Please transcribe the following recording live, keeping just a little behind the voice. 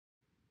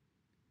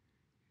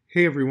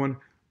Hey everyone,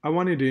 I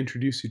wanted to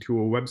introduce you to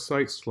a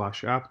website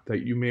slash app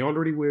that you may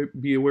already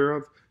be aware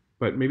of,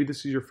 but maybe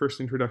this is your first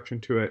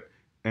introduction to it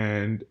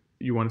and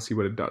you want to see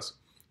what it does.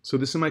 So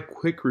this is my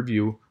quick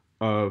review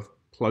of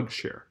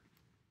PlugShare.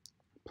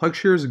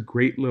 PlugShare is a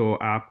great little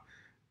app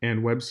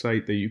and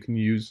website that you can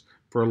use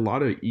for a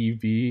lot of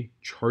EV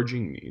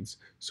charging needs.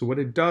 So what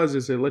it does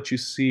is it lets you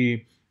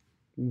see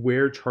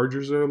where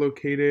chargers are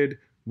located,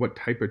 what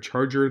type of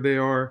charger they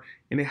are,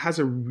 and it has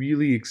a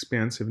really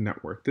expansive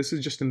network. This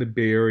is just in the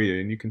Bay Area,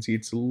 and you can see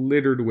it's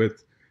littered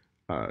with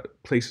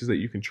places that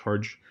you can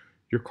charge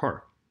your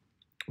car.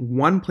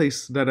 One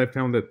place that I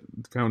found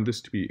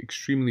this to be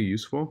extremely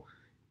useful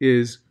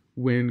is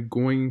when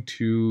going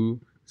to,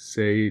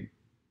 say,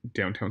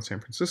 downtown San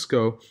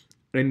Francisco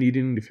and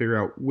needing to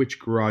figure out which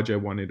garage I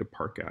wanted to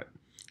park at.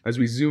 As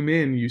we zoom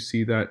in, you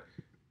see that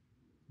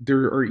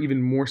there are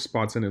even more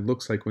spots than it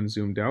looks like when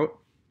zoomed out.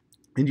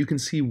 And you can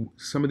see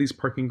some of these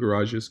parking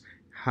garages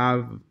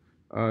have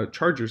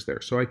chargers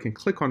there. So I can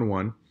click on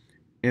one,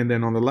 and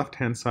then on the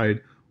left-hand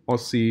side, I'll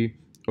see,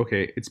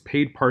 okay, it's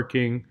paid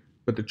parking,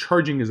 but the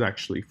charging is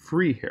actually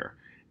free here.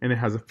 And it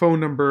has a phone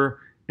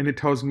number, and it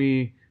tells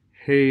me,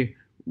 hey,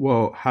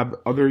 well, have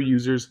other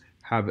users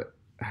had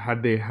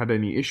they had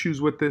any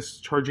issues with this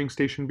charging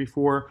station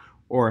before,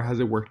 or has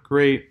it worked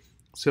great?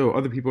 So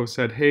other people have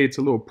said, hey, it's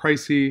a little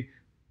pricey,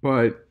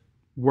 but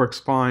works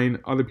fine.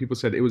 Other people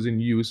said it was in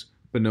use,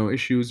 but no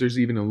issues. There's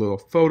even a little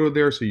photo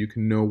there so you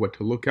can know what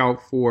to look out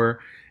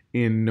for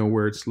and know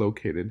where it's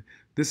located.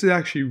 This is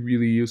actually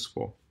really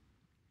useful,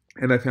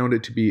 and I found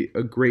it to be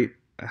a great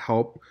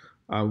help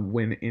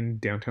when in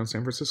downtown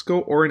San Francisco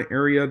or an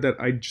area that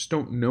I just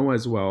don't know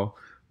as well.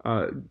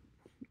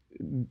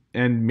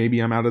 And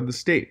maybe I'm out of the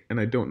state and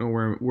I don't know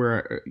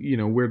where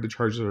the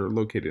chargers are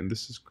located, and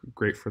this is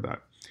great for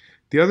that.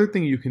 The other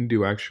thing you can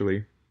do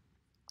actually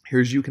here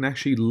is you can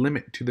actually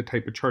limit to the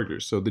type of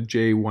chargers. So the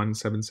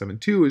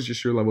J1772 is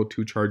just your level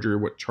 2 charger,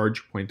 what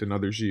ChargePoint and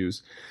others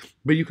use.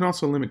 But you can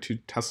also limit to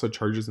Tesla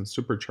chargers and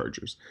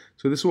superchargers.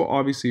 So this will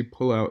obviously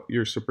pull out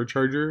your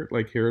supercharger.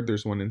 Like here,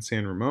 there's one in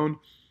San Ramon.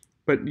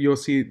 But you'll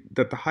see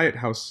that the Hyatt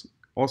House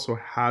also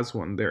has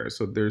one there.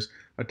 So there's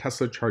a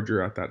Tesla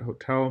charger at that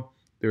hotel.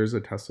 There's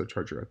a Tesla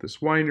charger at this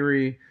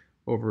winery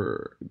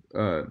over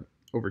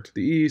to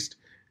the east.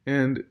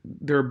 And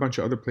there are a bunch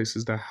of other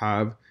places that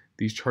have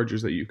these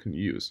chargers that you can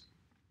use.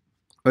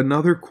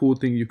 Another cool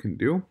thing you can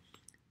do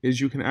is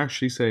you can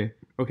actually say,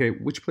 okay,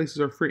 which places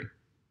are free?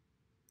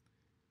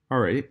 All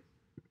right.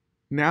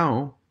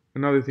 Now,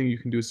 another thing you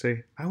can do is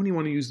say, I only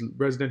want to use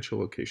residential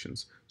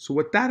locations. So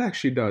what that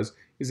actually does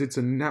is it's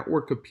a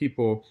network of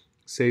people,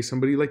 say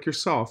somebody like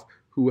yourself,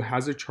 who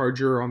has a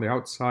charger on the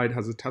outside,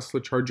 has a Tesla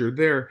charger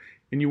there,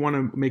 and you want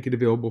to make it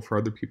available for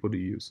other people to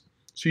use.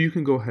 So you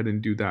can go ahead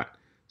and do that.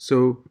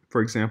 So,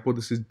 for example,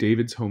 this is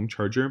David's home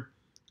charger.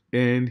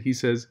 And he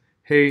says,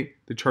 hey,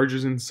 the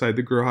charger's inside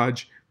the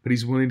garage, but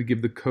he's willing to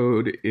give the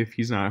code if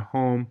he's not at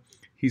home.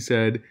 He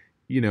said,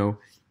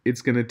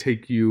 it's going to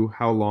take you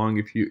how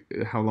long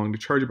to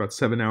charge? About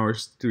 7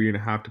 hours,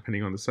 3.5,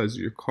 depending on the size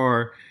of your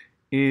car.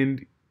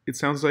 And it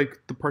sounds like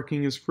the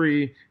parking is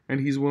free,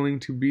 and he's willing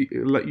to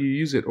let you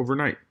use it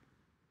overnight.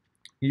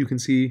 You can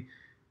see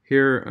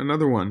here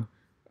another one.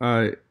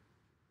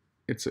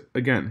 It's,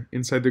 again,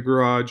 inside the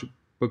garage,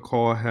 but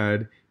call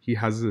ahead. He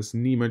has this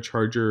NEMA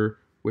charger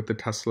with the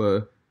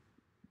Tesla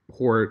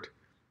port.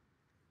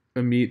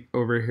 Amit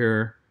over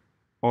here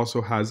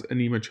also has a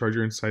NEMA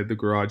charger inside the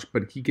garage,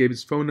 but he gave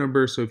his phone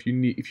number, so if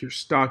you're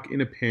stuck in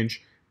a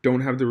pinch,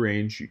 don't have the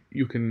range,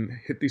 you can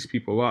hit these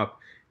people up,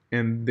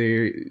 and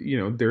they're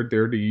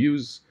there to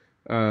use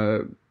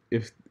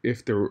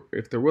if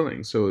they're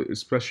willing. So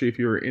especially if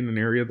you're in an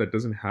area that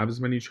doesn't have as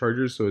many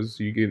chargers, so as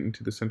you get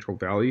into the Central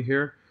Valley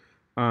here,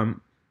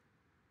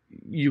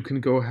 you can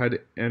go ahead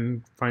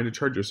and find a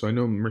charger. So I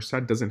know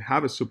Merced doesn't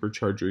have a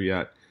supercharger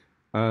yet,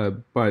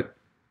 but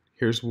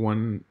here's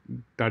one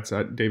that's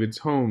at David's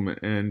home,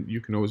 and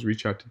you can always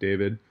reach out to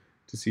David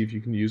to see if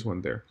you can use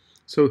one there.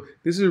 So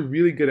this is a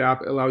really good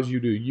app. It allows you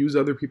to use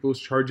other people's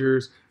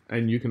chargers,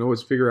 and you can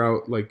always figure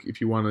out, like, if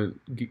you want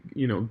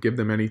to give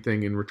them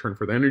anything in return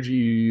for the energy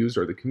you use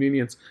or the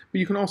convenience. But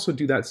you can also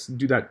do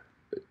that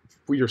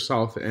for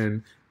yourself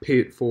and pay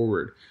it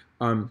forward.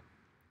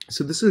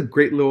 So this is a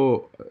great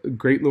little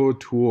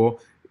tool.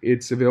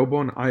 It's available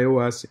on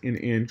iOS and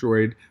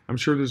Android. I'm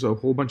sure there's a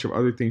whole bunch of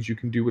other things you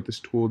can do with this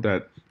tool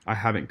that I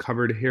haven't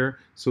covered here.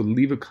 So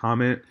leave a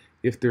comment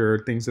if there are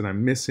things that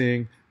I'm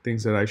missing,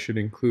 things that I should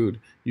include.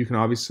 You can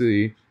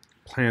obviously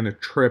plan a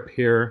trip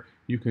here.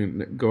 You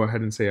can go ahead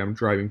and say, I'm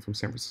driving from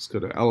San Francisco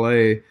to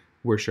LA.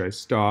 Where should I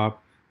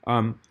stop?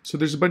 So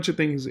there's a bunch of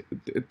things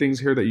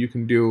here that you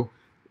can do.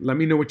 Let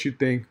me know what you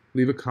think.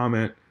 Leave a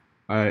comment,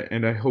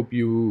 and I hope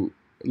you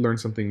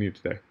learned something new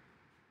today.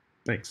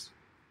 Thanks.